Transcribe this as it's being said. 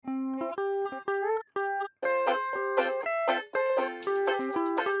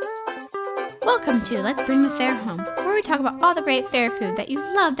Welcome to Let's Bring the Fair Home, where we talk about all the great fair food that you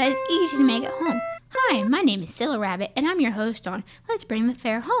love that is easy to make at home. Hi, my name is Scylla Rabbit, and I'm your host on Let's Bring the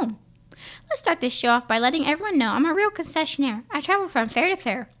Fair Home. Let's start this show off by letting everyone know I'm a real concessionaire. I travel from fair to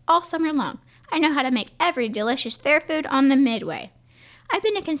fair all summer long. I know how to make every delicious fair food on the Midway. I've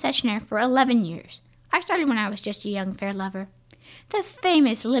been a concessionaire for 11 years. I started when I was just a young fair lover. The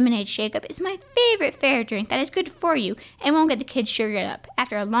famous lemonade shake-up is my favorite fair drink that is good for you and won't get the kids sugared up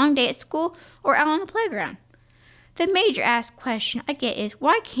after a long day at school or out on the playground. The major asked question I get is,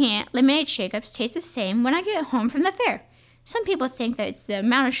 why can't lemonade shake-ups taste the same when I get home from the fair? Some people think that it's the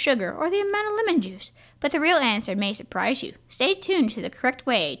amount of sugar or the amount of lemon juice, but the real answer may surprise you. Stay tuned to the correct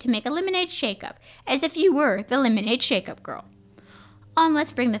way to make a lemonade shake-up, as if you were the lemonade shake-up girl. On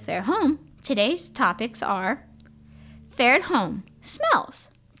Let's Bring the Fair Home, today's topics are Fair at Home, Smells,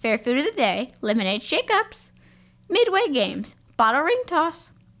 Fair Food of the Day, Lemonade Shake-Ups, Midway Games, Bottle Ring Toss,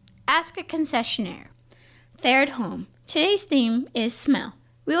 Ask a Concessionaire. Fair at Home. Today's theme is smell.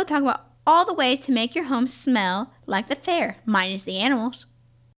 We will talk about all the ways to make your home smell like the fair, minus the animals.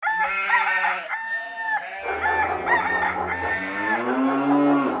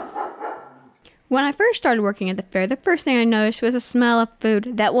 When I first started working at the fair, the first thing I noticed was a smell of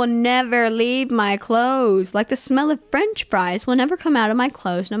food that will never leave my clothes. Like the smell of French fries will never come out of my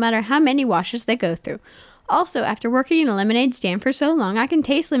clothes, no matter how many washes they go through. Also, after working in a lemonade stand for so long, I can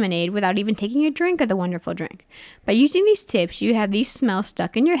taste lemonade without even taking a drink of the wonderful drink. By using these tips, you have these smells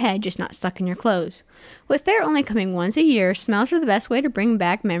stuck in your head, just not stuck in your clothes. With fair only coming once a year, smells are the best way to bring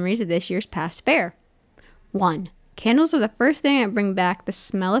back memories of this year's past fair. 1. Candles are the first thing that bring back the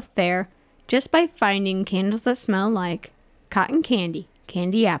smell of fair, just by finding candles that smell like cotton candy,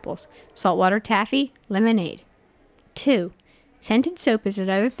 candy apples, saltwater taffy, lemonade. 2. Scented soap is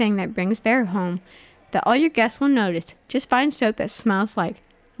another thing that brings fair home that all your guests will notice. Just find soap that smells like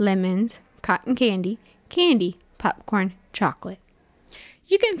lemons, cotton candy, candy, popcorn, chocolate.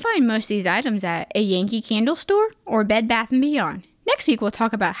 You can find most of these items at a Yankee Candle store or Bed Bath & Beyond. Next week, we'll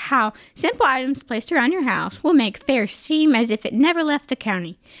talk about how simple items placed around your house will make fair seem as if it never left the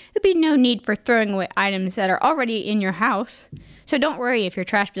county. There'll be no need for throwing away items that are already in your house. So don't worry if your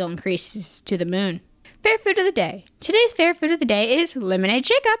trash bill increases to the moon. Fair food of the day. Today's fair food of the day is lemonade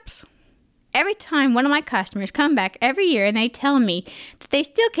shake-ups. Every time one of my customers come back every year and they tell me that they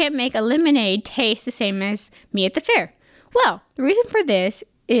still can't make a lemonade taste the same as me at the fair. Well, the reason for this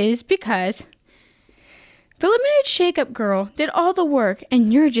is because the lemonade shake-up girl did all the work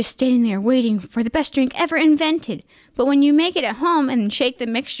and you're just standing there waiting for the best drink ever invented. But when you make it at home and shake the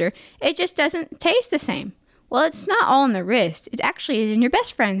mixture, it just doesn't taste the same. Well, it's not all in the wrist. It actually is in your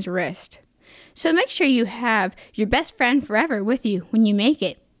best friend's wrist. So make sure you have your best friend forever with you when you make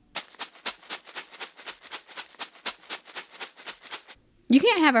it. You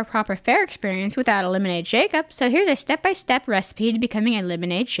can't have a proper fair experience without a lemonade shake-up, so here's a step-by-step recipe to becoming a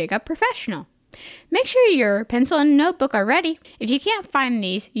lemonade shake-up professional. Make sure your pencil and notebook are ready. If you can't find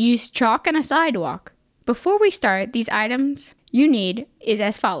these, use chalk and a sidewalk. Before we start, these items you need is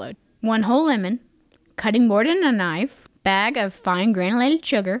as followed. 1 whole lemon, cutting board and a knife, bag of fine granulated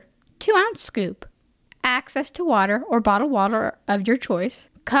sugar, 2-ounce scoop, access to water or bottled water of your choice,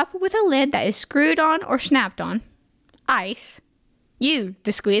 cup with a lid that is screwed on or snapped on, ice, you,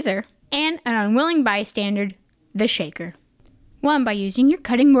 the squeezer, and an unwilling bystander, the shaker. 1. By using your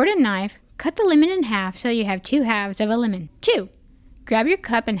cutting board and knife, cut the lemon in half so you have 2 halves of a lemon. 2. Grab your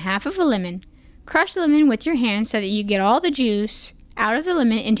cup and half of a lemon. Crush the lemon with your hand so that you get all the juice out of the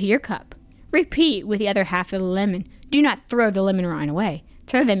lemon into your cup. Repeat with the other half of the lemon. Do not throw the lemon rind away.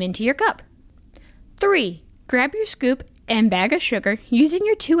 Throw them into your cup. 3. Grab your scoop and bag of sugar. Using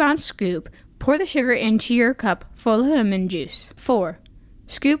your 2-ounce scoop, pour the sugar into your cup full of lemon juice. 4.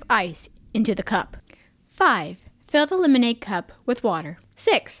 Scoop ice into the cup. 5. Fill the lemonade cup with water.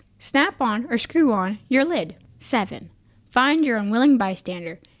 6. Snap on or screw on your lid. 7. Find your unwilling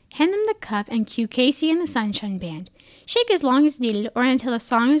bystander. Hand them the cup and cue Casey and the Sunshine Band. Shake as long as needed or until the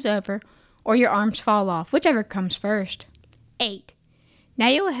song is over or your arms fall off, whichever comes first. 8. Now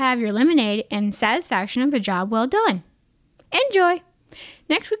you will have your lemonade and satisfaction of a job well done. Enjoy!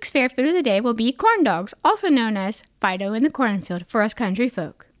 Next week's fair food of the day will be corn dogs, also known as Fido in the cornfield for us country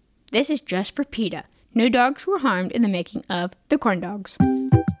folk. This is just for PETA. No dogs were harmed in the making of the corn dogs.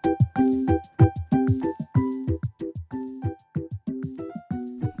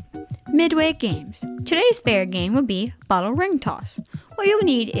 Midway Games. Today's fair game will be Bottle Ring Toss. What you'll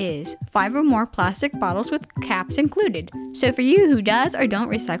need is 5 or more plastic bottles with caps included. So for you who does or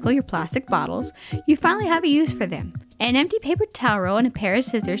don't recycle your plastic bottles, you finally have a use for them. an empty paper towel roll, and a pair of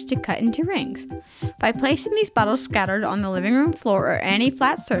scissors to cut into rings. By placing these bottles scattered on the living room floor or any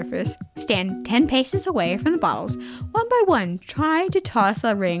flat surface, stand 10 paces away from the bottles. One by one, try to toss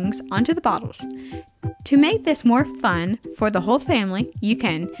the rings onto the bottles. To make this more fun for the whole family, you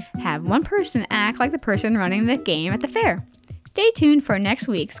can have one person act like the person running the game at the fair. Stay tuned for next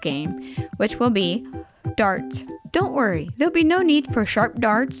week's game, which will be darts. Don't worry, there'll be no need for sharp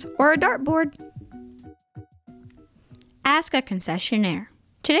darts or a dartboard. Ask a concessionaire.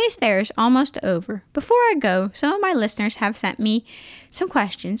 Today's fair is almost over. Before I go, some of my listeners have sent me some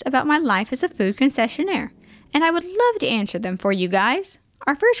questions about my life as a food concessionaire, and I would love to answer them for you guys.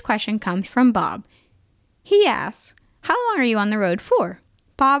 Our first question comes from Bob. He asks, how long are you on the road for?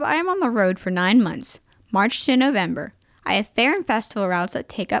 Bob, I am on the road for 9 months, March to November. I have fair and festival routes that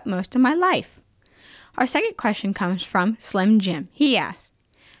take up most of my life. Our second question comes from Slim Jim. He asks,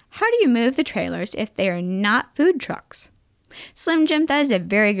 how do you move the trailers if they are not food trucks? Slim Jim, that is a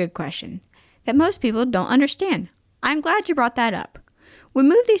very good question that most people don't understand. I'm glad you brought that up. We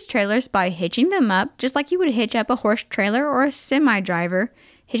move these trailers by hitching them up just like you would hitch up a horse trailer or a semi-driver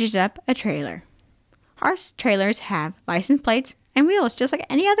hitches up a trailer. Our trailers have license plates and wheels just like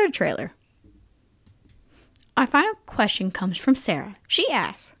any other trailer. Our final question comes from Sarah. She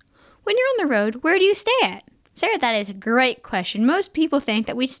asks, when you're on the road, where do you stay at? Sarah, that is a great question. Most people think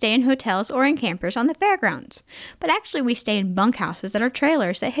that we stay in hotels or in campers on the fairgrounds, but actually we stay in bunkhouses that are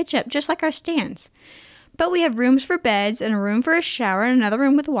trailers that hitch up just like our stands. But we have rooms for beds and a room for a shower and another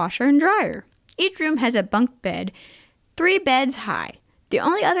room with a washer and dryer. Each room has a bunk bed, 3 beds high. The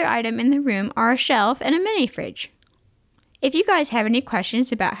only other item in the room are a shelf and a mini fridge. If you guys have any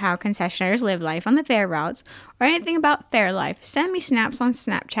questions about how concessionaires live life on the fair routes or anything about fair life, send me snaps on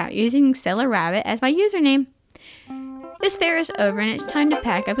Snapchat using Scylla Rabbit as my username. This fair is over and it's time to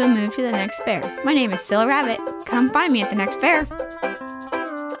pack up and move to the next fair. My name is Scylla Rabbit. Come find me at the next fair.